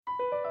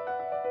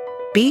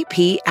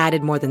BP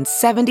added more than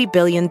 $70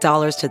 billion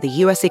to the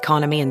U.S.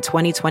 economy in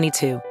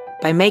 2022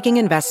 by making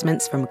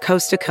investments from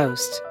coast to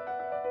coast.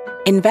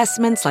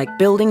 Investments like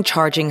building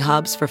charging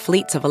hubs for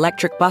fleets of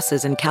electric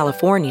buses in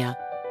California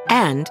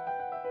and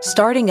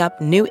starting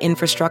up new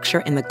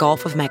infrastructure in the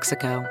Gulf of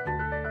Mexico.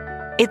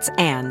 It's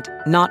and,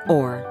 not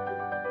or.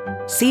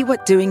 See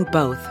what doing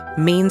both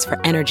means for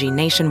energy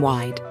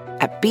nationwide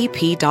at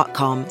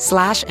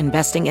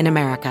bp.com/investing in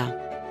America.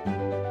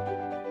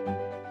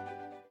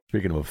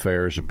 Speaking of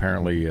affairs,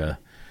 apparently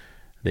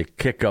they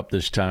kick up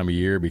this time of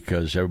year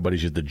because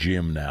everybody's at the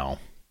gym now.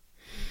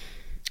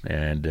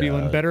 And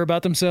feeling better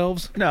about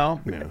themselves?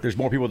 No, there's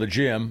more people at the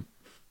gym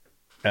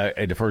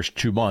in the first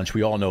 2 months.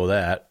 We all know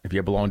that. If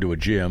you belong to a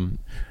gym,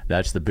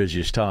 that's the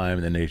busiest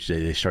time. And then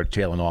they start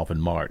tailing off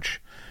in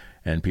March.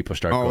 And people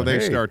start going, they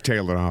start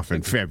tailing off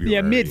in February.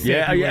 Yeah,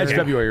 mid-February. Yeah, it's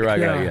February, right,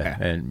 yeah.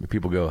 And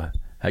people go,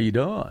 how you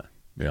doing?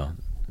 You know,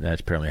 that's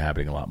apparently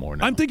happening a lot more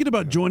now. I'm thinking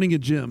about joining a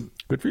gym.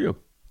 Good for you.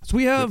 So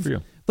we have,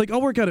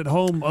 I'll work out at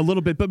home a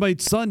little bit, but my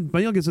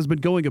youngest has been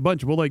going a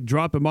bunch. We'll,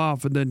 drop him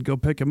off and then go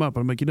pick him up.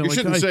 I'm like, you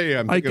shouldn't say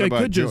I'm thinking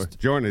about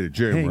joining the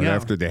gym right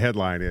after the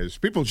headline is,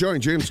 people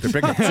join gyms to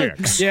pick up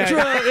chicks.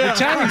 The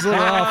timing's a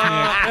little off, Nick.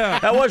 Yeah.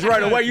 That was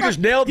right away. You just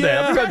nailed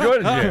that. I'm going to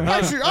join the gym.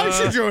 I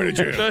should join a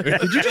gym.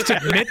 Did you just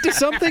admit to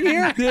something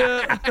here?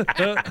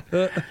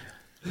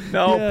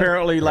 No,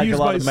 apparently, a lot of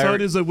married. My son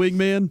is a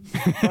wingman.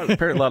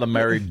 Apparently, a lot of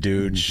married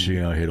dudes,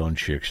 hit on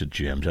chicks at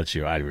gyms. That's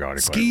the article.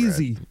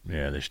 Skeezy.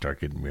 Yeah, they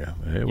start getting.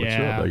 Hey, what's up?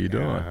 How you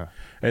doing?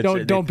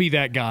 Yeah. Don't be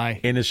that guy.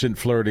 Innocent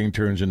flirting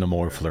turns into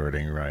more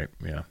flirting, right?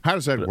 Yeah. How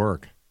does that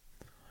work?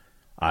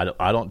 I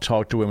don't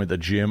talk to women at the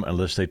gym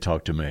unless they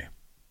talk to me.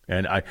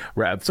 And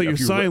so you're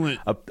silent.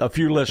 A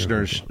few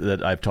listeners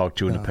that I've talked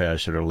to in the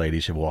past that are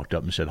ladies have walked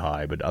up and said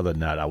hi, but other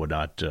than that, I would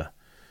not.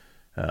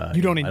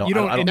 You don't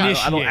initiate.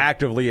 I don't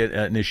actively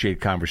initiate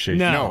conversation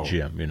at the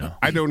gym.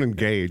 I don't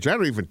engage. I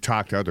don't even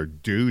talk to other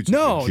dudes.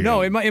 No.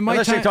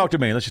 Unless they talk to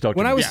me.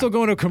 When I was still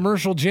going to a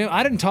commercial gym,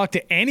 I didn't talk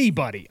to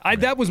anybody.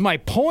 That was my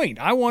point.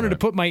 I wanted to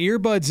put my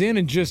earbuds in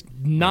and just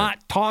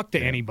not talk to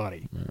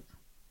anybody. Yeah.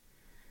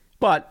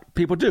 But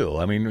people do.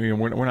 I mean,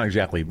 we're not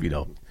exactly,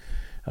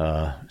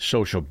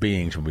 social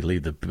beings when we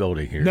leave the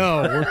building here.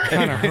 No, we're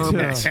kind of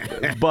hermits.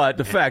 But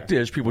the fact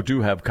is, people do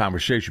have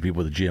conversation.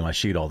 People at the gym, I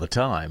see it all the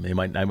time. I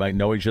might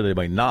know each other, they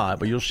might not,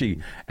 but you'll see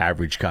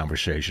average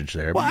conversations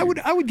there. Well, I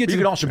would get. You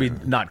could also be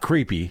not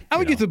creepy. I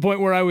would get to the point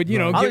where I would, The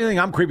only thing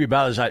I'm creepy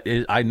about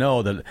is I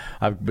know that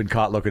I've been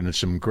caught looking at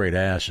some great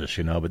asses,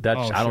 but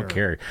that's I don't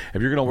care.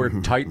 If you're going to wear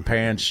tight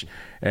pants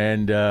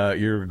and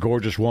you're a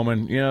gorgeous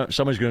woman,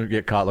 somebody's going to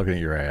get caught looking at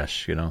your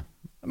ass,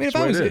 I mean, if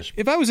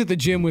I was at the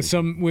gym with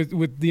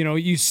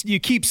you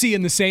keep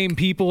seeing the same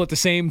people at the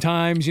same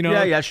times,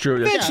 Yeah, that's true.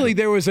 Eventually,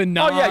 there was a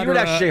nod. Oh, yeah, you would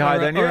actually say hi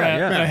then.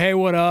 A hey,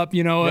 what up?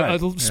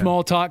 A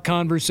small talk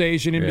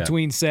conversation in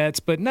between sets,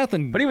 but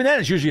nothing. But even then,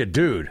 it's usually a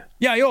dude.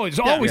 Yeah, it's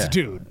always a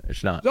dude.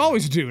 It's not. It's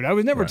always a dude. I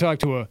would never talk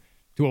to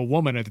a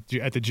woman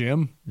at the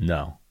gym.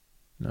 No,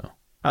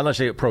 unless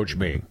they approach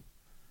me.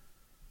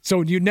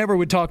 So you never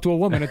would talk to a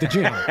woman at the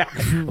gym.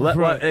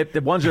 If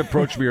the ones that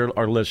approach me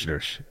are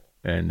listeners.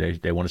 And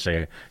they want to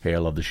say, hey, I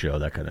love the show,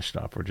 that kind of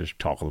stuff, or just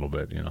talk a little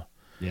bit,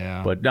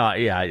 Yeah. But no,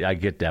 I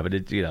get that. But I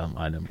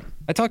know.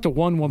 I talk to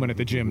one woman at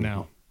the gym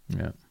now.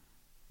 Yeah.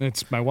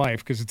 It's my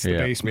wife because it's the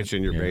basement. It's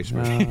in your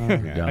basement.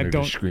 I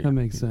don't. That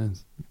makes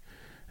sense.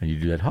 And you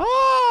do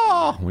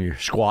that, when you're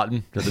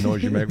squatting. Is that the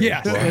noise you make?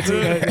 Yeah.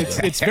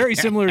 It's very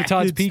similar to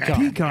Todd's peacock.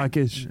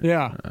 Peacockish.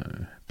 Yeah.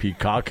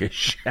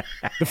 Peacockish.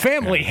 The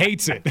family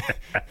hates it.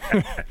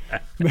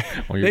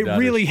 They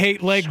really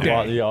hate leg day.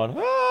 Right.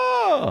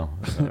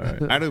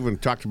 I don't even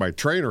talk to my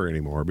trainer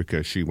anymore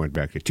because she went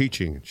back to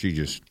teaching. She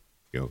just,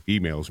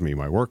 emails me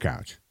my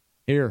workouts.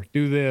 Here,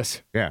 do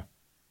this. Yeah.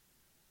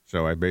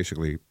 So I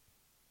basically,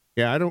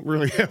 I don't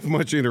really have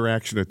much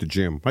interaction at the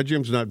gym. My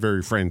gym's not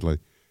very friendly.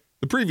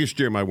 The previous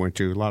gym I went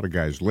to, a lot of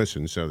guys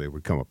listened, so they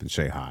would come up and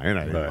say hi, and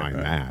I didn't mind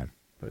that.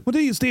 What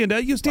do you stand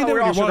at? You stand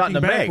there when you're walking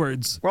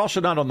backwards. We're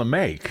also not on the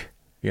make,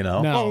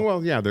 No. Oh,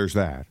 well, yeah, there's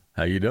that.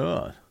 How you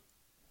doing?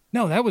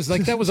 No, that was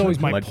always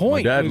my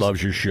point. My dad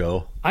loves your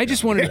show. I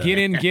just wanted to get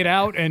in, get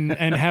out, and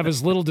have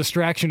as little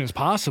distraction as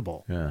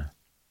possible. Yeah.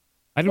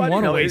 I didn't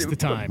want to waste the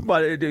time.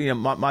 But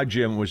my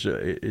gym was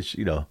it's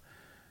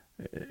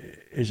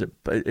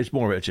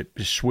more of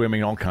it's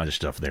swimming, all kinds of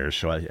stuff there.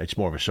 So it's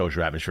more of a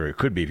social atmosphere. It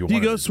could be if you want. Do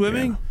you go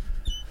swimming?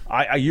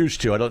 I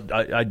used to. I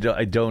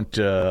don't.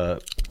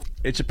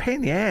 It's a pain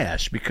in the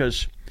ass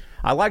because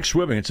I like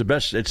swimming. It's the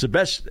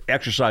best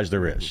exercise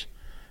there is.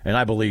 And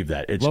I believe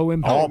that. It's low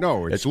impact.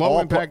 It's low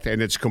impact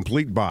and it's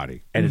complete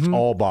body. And it's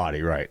all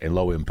body, right, and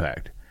low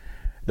impact.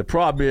 The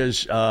problem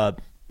is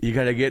you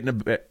got to get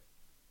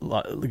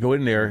go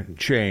in there,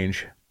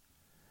 change.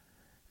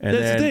 And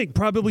that's the thing.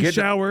 Probably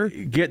shower.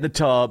 Get in the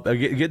tub,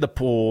 get in the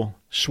pool,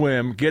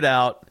 swim, get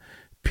out,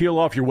 peel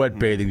off your wet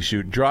bathing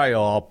suit, dry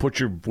off, put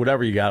your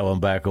whatever you got on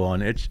back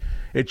on. It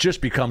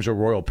just becomes a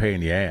royal pain in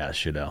the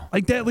ass,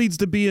 Like that leads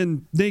to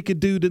being naked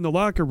dude in the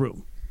locker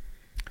room.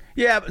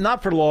 Yeah, but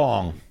not for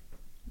long.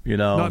 You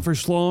know, not for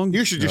Schlong.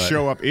 You should just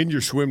show up in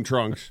your swim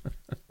trunks,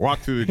 walk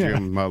through the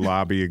gym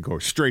lobby, and go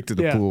straight to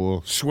the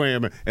pool,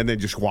 swim, and then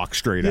just walk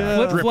straight out,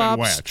 dripping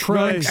Flip-flops, wet.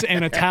 trunks,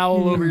 and a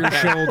towel over your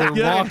shoulder.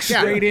 Walk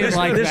straight in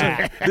like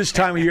that. This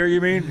time of year, you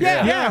mean?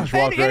 Yeah. Just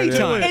walk right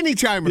in. Any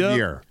time of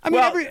year. I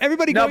mean,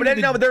 everybody goes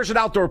but there's an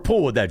outdoor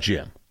pool at that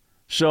gym.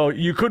 So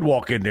you could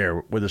walk in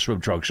there with a swim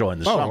trunk on in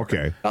the summer.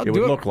 Okay. It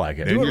would look like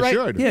it. And you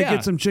should. Yeah,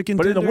 get some chicken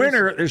But in tenders. the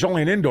winter, there's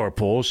only an indoor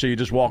pool, so you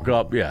just walk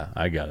up. Yeah,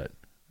 I got it.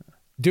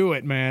 Do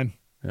it, man.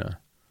 Yeah.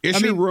 Is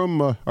your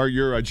room or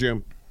your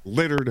gym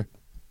littered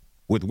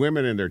with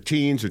women in their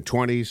teens and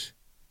 20s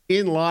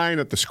in line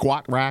at the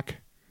squat rack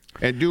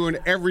and doing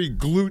every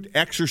glute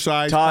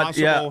exercise Todd,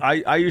 possible? yeah,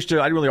 I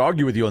didn't really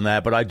argue with you on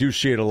that, but I do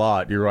see it a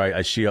lot. You're right.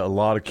 I see a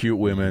lot of cute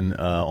women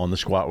on the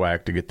squat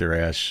rack to get their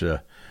ass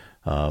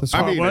It's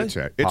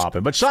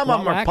popping. But some of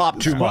them are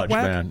popped too much,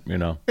 man. You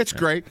know, It's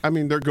great. I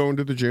mean, they're going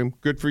to the gym.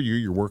 Good for you.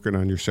 You're working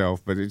on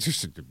yourself. But it's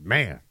just,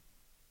 man.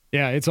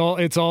 Yeah, it's all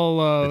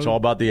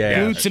about the ass.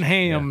 glutes and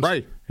hams.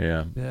 Right.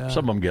 Yeah.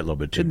 Some of them get a little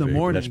bit too In the big.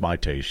 morning. That's my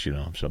taste, you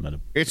know.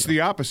 It's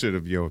the opposite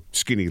of,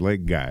 skinny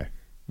leg guy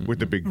with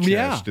the big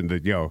chest and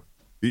the,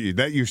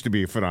 that used to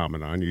be a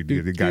phenomenon. You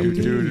do the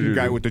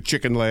guy with the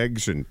chicken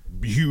legs and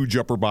huge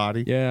upper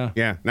body. Yeah.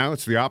 Yeah. Now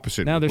it's the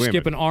opposite. Now with they're women.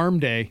 skipping arm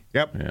day.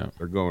 Yep. Yeah.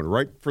 They're going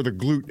right for the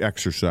glute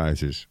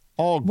exercises.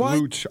 All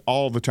glutes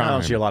all the time. I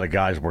don't see a lot of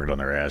guys working on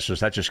their asses.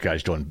 That's just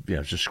guys doing,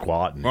 just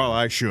squatting. Well,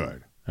 I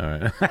should. All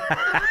right.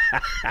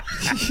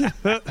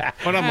 But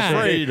I'm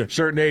afraid. At a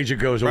certain age, it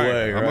goes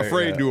away. I'm right?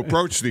 afraid to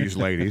approach these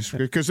ladies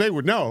because they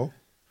would know.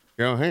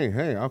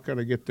 Hey, how can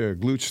I get the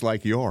glutes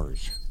like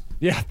yours?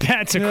 Yeah,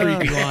 that's a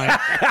creepy line.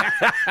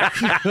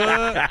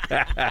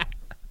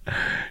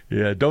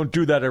 Yeah, don't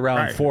do that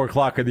around 4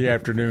 o'clock in the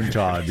afternoon,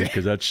 Todd,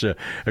 because that's it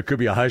could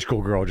be a high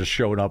school girl just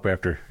showing up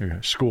after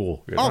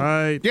school. You know?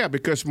 Right. Yeah,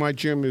 because my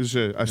gym is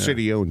a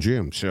city-owned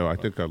gym, so I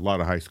think a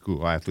lot of high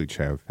school athletes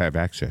have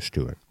access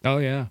to it. Oh,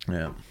 yeah.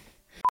 Yeah.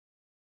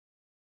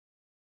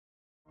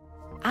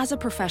 As a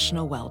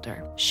professional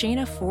welder,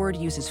 Shayna Ford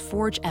uses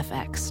Forge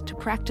FX to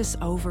practice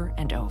over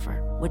and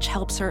over, which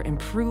helps her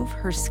improve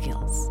her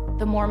skills.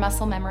 The more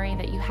muscle memory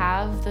that you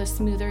have, the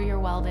smoother your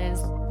weld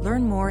is.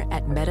 Learn more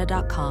at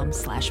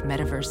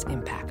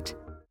meta.com/metaverseimpact.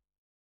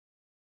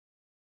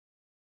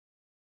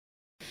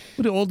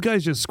 What, do old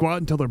guys just squat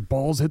until their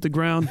balls hit the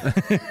ground?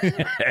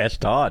 Ask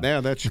Todd. Yeah,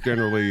 that's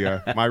generally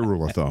my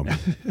rule of thumb.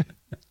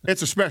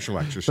 It's a special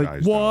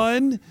exercise.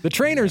 One. The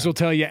trainers will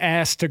tell you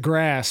ass to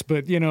grass,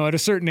 but, at a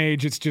certain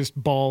age, it's just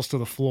balls to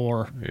the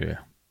floor. Yeah,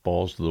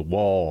 balls to the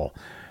wall.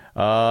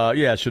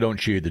 So don't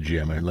cheat at the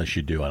gym unless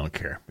you do. I don't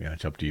care. Yeah,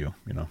 it's up to you,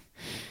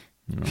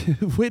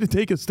 Way to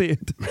take a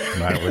stand.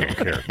 I don't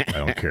care.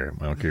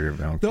 I don't care.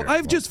 No,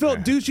 I've just felt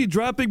douchey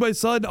dropping my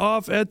son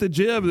off at the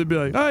gym. They'd be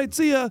like, all right,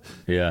 see ya.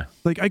 Yeah.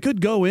 Like, I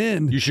could go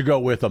in. You should go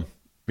with them.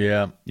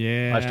 Yeah.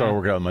 Yeah. I started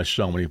working out with my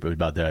son when he was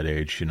about that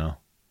age, Yeah.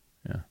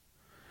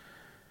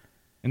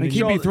 And Like,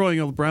 he'd be throwing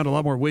around a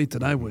lot more weight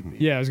than I would be.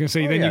 Yeah, I was going to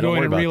say, then you go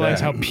in and realize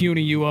how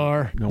puny you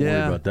are. Don't worry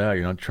about that.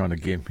 You're not trying to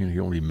get, you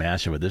don't be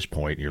massive at this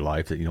point in your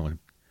life that,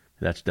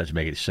 that's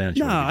making sense.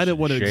 No, I don't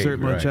want to exert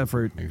much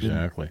effort.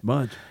 Exactly.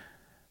 Much.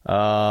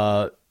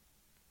 So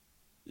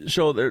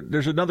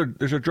there's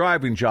a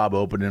driving job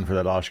opening for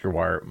that Oscar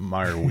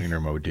Mayer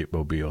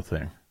Wienermobile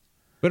thing.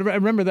 But I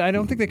remember that I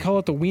don't think they call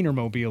it the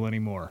Wienermobile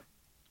anymore.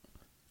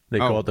 They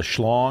call it the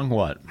Schlong.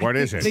 What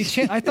is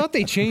it? I thought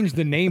they changed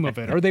the name of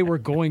it, or they were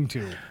going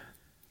to.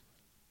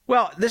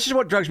 Well, this is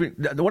what drives me.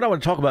 What I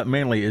want to talk about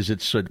mainly is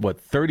it's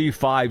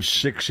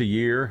 $35,600 a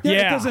year.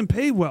 Yeah, it doesn't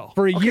pay well.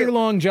 For a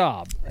year-long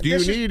job. Do you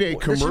need a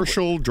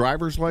commercial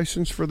driver's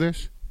license for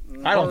this?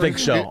 I don't think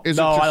so. I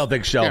don't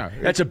think so. Yeah,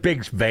 that's a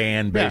big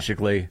van,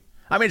 basically.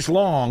 I mean, it's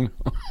long.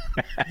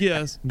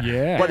 Yes.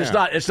 Yeah. But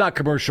it's not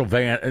commercial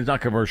van. It's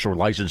not commercial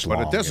license long.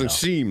 But it doesn't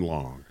seem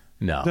long.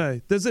 No.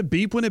 Hey, does it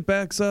beep when it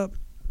backs up?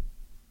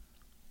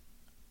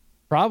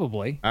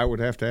 Probably. I would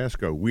have to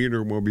ask a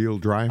Wienermobile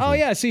driver. Oh,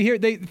 yeah. See, here,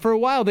 for a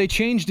while, they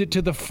changed it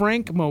to the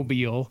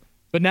Frankmobile,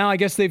 but now I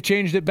guess they've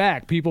changed it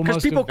back. People call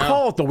it the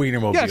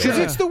Wienermobile. Yeah, because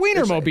it's the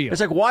Wienermobile. It's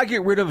like, why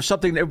get rid of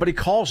something that everybody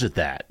calls it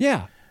that?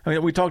 Yeah. I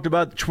mean, we talked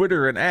about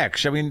Twitter and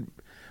X. I mean,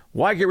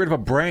 why get rid of a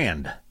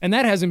brand? And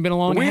that hasn't been a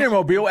long time.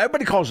 Wienermobile,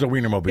 everybody calls it a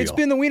Wienermobile. It's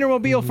been the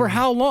Wienermobile for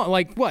how long?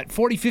 Like, what,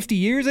 40, 50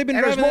 years they've been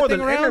driving that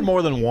thing around? And there's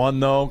more than one,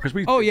 though.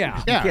 Oh, yeah.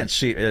 You can't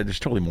see it. There's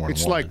totally more than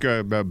It's one. like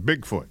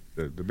Bigfoot,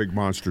 the big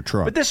monster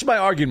truck. But this is my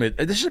argument.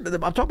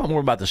 I'm talking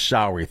more about the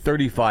salary,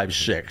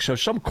 $35,600. So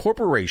some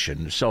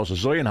corporation sells a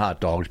zillion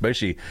hot dogs,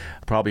 basically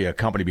probably a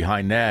company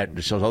behind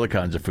that sells other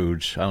kinds of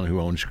foods. I don't know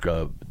who owns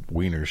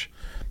wieners.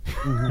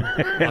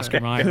 Oscar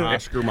Mayer.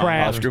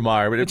 Oscar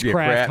Mayer. But it's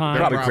Kraft.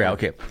 Probably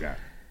Kraft. Okay. Yeah.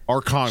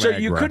 Or Conrad. So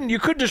you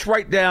could just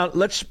write down,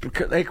 let's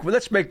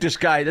make this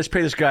guy, let's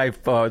pay this guy,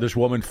 this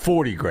woman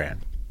 $40,000.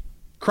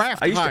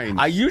 Kraft Heinz.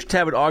 I used to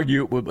have an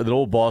argument with an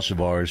old boss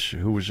of ours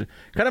who was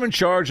kind of in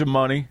charge of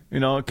money.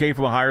 It came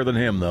from higher than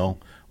him, though,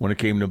 when it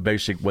came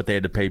to what they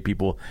had to pay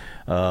people,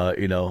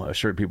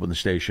 certain people in the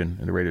station,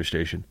 in the radio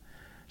station.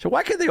 So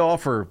why can't they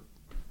offer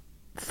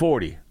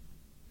 40?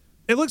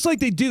 It looks like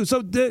they do. So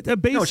a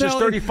base No, it says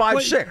salary,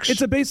 $35,600.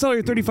 It's a base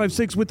salary of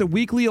 $35,600 with a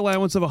weekly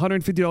allowance of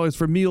 $150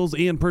 for meals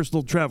and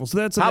personal travel. So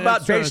that's how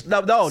about base?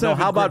 No.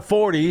 How about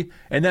 $40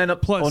 and then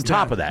plus on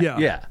top of that?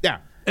 Yeah.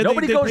 And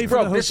Nobody they goes pay for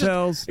broke. the This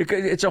hotels.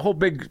 it's a whole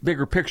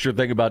bigger picture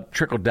thing about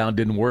trickle down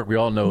didn't work. We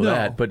all know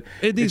that, but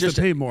it needs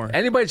to pay more.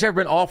 Anybody that's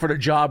ever been offered a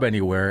job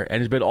anywhere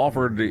and has been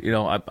offered,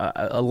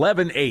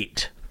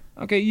 11.8.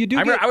 Okay, you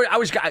do.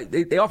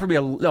 They offered me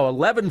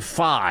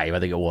 11.5. I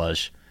think it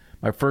was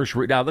my first.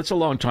 Now that's a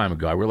long time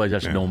ago. I realize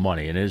that's no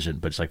money. It isn't,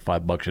 but it's like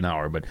 $5 an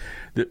hour. But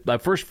my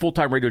first full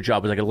time radio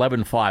job was like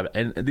 11.5,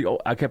 and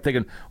I kept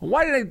thinking,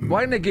 why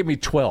didn't they give me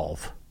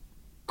 12?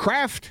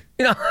 Kraft.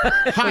 They've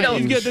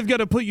got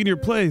to put you in your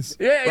place.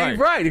 Yeah,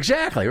 right.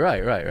 Exactly.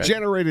 Right.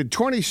 Generated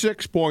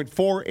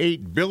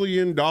 $26.48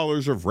 billion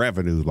of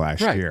revenue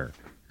last year.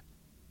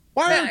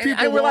 Why are people?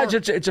 I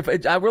realize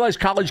I realize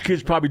college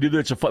kids probably do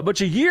that. But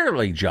it's a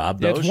yearly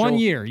job, though. It's 1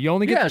 year. You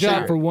only get the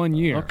job for 1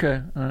 year.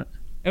 Okay. All right.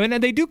 I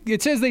mean, they do.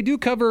 It says they do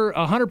cover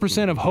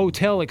 100% of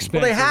hotel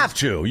expenses. Well, they have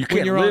to. You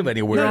can't live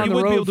anywhere. No, you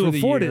wouldn't be able to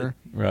afford it.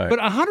 Right. But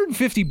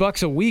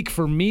 $150 a week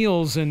for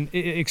meals and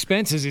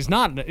expenses is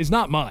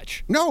not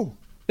much. No.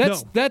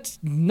 That's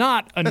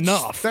not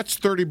enough. That's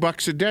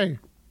 $30 a day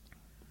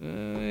for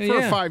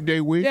a 5-day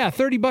week. Yeah,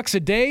 $30 a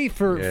day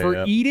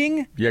for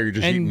eating. Yeah, you're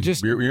just eating.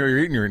 You're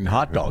eating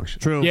hot dogs.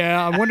 True.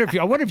 Yeah, I wonder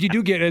if you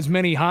do get as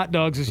many hot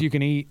dogs as you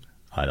can eat.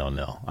 I don't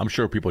know. I'm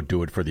sure people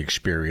do it for the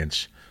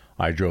experience.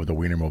 I drove the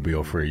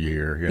Wienermobile for a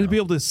year. To be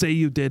able to say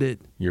you did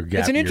it.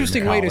 It's an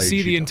interesting way to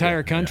see the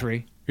entire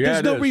country.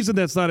 Yeah, there's no reason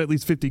that's not at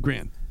least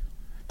 $50,000.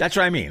 That's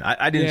what I mean.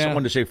 I didn't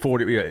want to say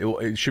 40. Yeah,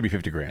 it should be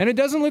 $50,000. And it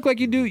doesn't look like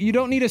you do. You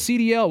don't need a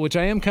CDL, which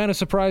I am kind of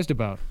surprised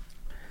about.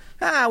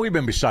 We've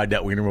been beside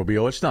that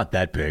Wienermobile. It's not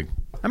that big.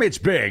 I mean, it's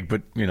big,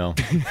 but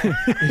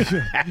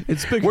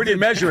it's big. Where do you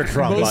measure it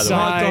from? By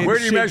the way, where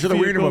do you measure the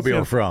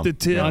Wienermobile from? The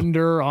tip.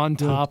 Under, on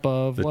top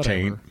of, the whatever.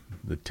 taint.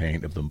 The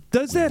taint of them.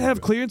 Does that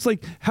have clearance?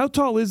 Like, how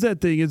tall is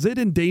that thing? Is it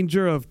in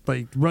danger of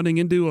running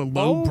into a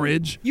low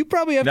bridge? You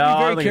probably have to be I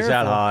very don't think careful. it's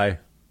that high.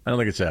 I don't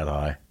think it's that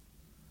high.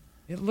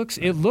 It looks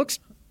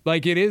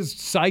like it is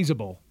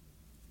sizable.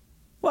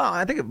 Well,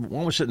 I think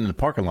when we're sitting in the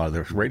parking lot of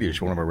the radio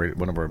show,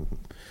 one of our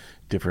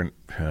different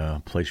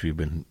place we've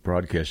been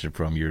broadcasting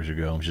from years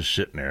ago, I was just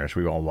sitting there,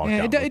 so we all walked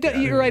out.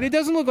 You're right. It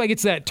doesn't look like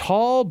it's that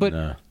tall,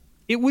 but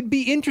it would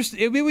be interesting.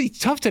 It would be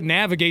tough to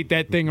navigate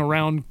that thing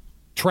around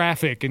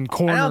traffic and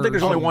corners. I don't think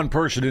there's only one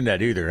person in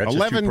that either. That's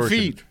 11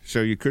 feet.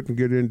 So you couldn't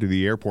get into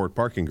the airport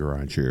parking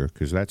garage here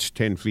because that's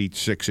 10 feet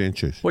 6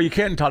 inches. Well, you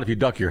can, Todd, if you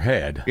duck your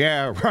head.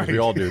 Yeah, right. We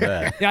all do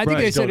that. Yeah, I think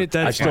they said it.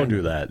 I still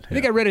do that. I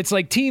think I read it's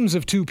like teams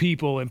of 2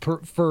 people and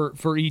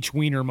for each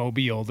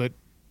Wienermobile that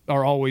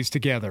are always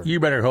together. You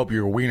better hope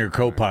your Wiener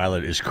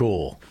co-pilot is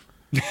cool,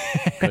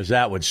 because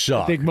that would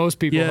suck. I think most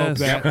people hope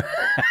that.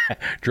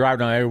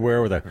 Driving on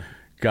everywhere with a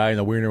guy in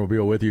the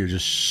Wienermobile with you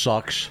just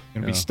sucks.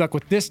 Gonna be stuck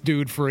with this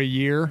dude for a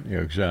year. Yeah,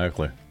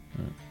 exactly.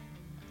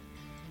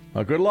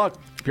 Well, good luck.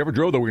 If you ever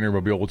drove the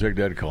Wienermobile, we'll take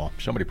that call.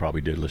 Somebody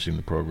probably did listening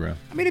to the program.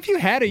 I mean, if you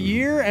had a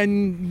year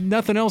and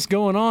nothing else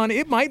going on,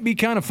 it might be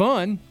kind of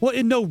fun. Well,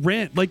 and no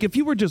rent. Like, if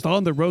you were just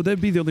on the road, that'd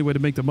be the only way to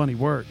make the money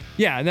work.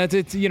 Yeah, and that's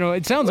it.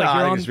 It sounds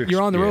like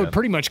you're on the road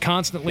pretty much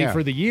constantly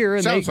for the year.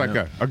 And sounds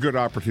like a good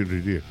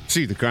opportunity to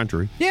see the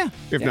country. Yeah,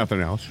 if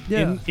nothing else.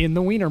 Yeah, in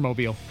the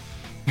Wienermobile.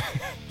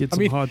 Get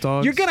some hot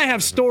dogs. You're gonna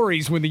have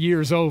stories when the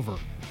year's over.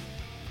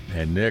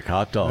 And Nick,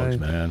 hot dogs,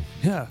 man.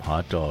 Yeah,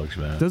 hot dogs,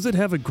 man. Does it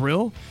have a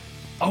grill?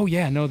 Oh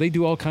yeah, no, they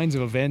do all kinds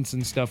of events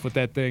and stuff with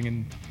that thing,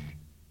 and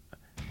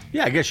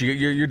yeah, I guess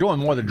you're doing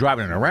more than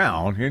driving it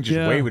around. You're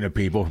just waving at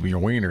people from your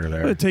wiener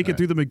there. Take it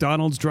through the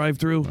McDonald's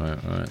drive-through.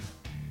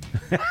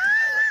 Right.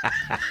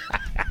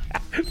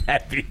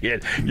 That'd be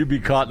it. You'd be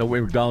caught in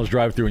the McDonald's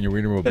drive-through in your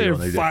Wienermobile.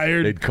 They're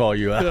fired. They'd call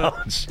you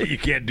out and say, you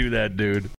can't do that, dude.